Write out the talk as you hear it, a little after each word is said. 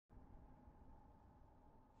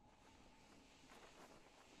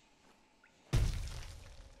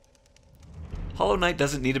Hollow Knight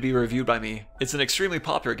doesn't need to be reviewed by me. It's an extremely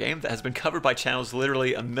popular game that has been covered by channels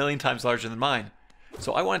literally a million times larger than mine.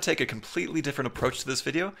 So I want to take a completely different approach to this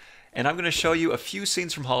video, and I'm going to show you a few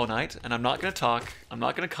scenes from Hollow Knight, and I'm not going to talk, I'm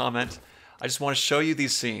not going to comment, I just want to show you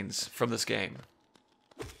these scenes from this game.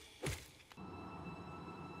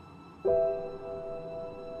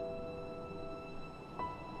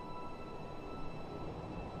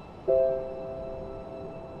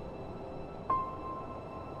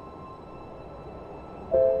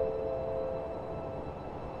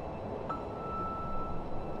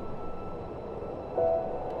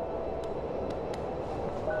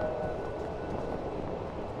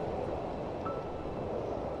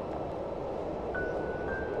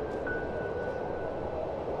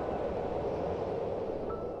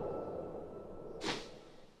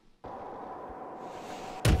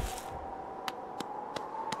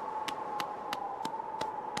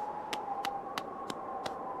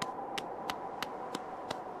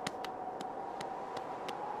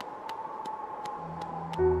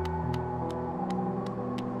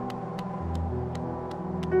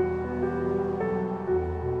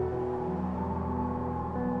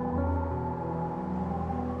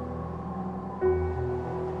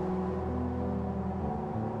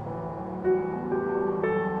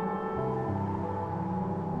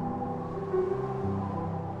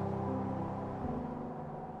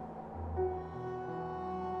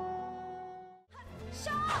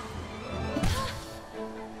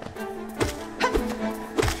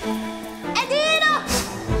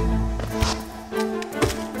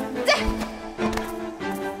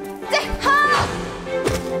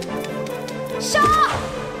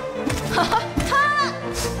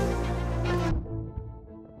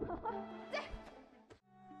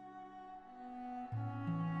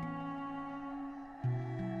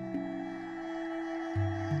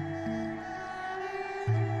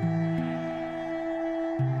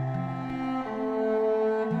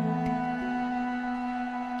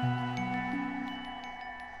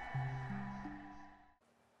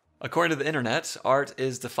 According to the internet, art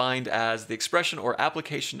is defined as the expression or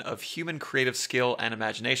application of human creative skill and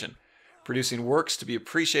imagination, producing works to be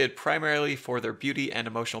appreciated primarily for their beauty and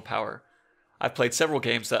emotional power. I've played several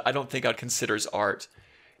games that I don't think I'd consider as art.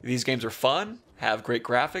 These games are fun, have great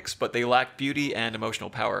graphics, but they lack beauty and emotional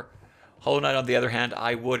power. Hollow Knight, on the other hand,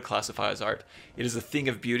 I would classify as art. It is a thing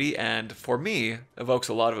of beauty and, for me, evokes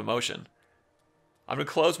a lot of emotion. I'm going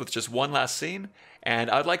to close with just one last scene, and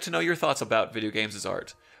I'd like to know your thoughts about video games as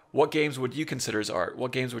art. What games would you consider as art?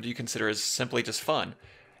 What games would you consider as simply just fun?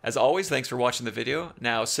 As always, thanks for watching the video.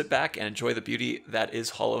 Now sit back and enjoy the beauty that is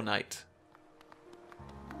Hollow Knight.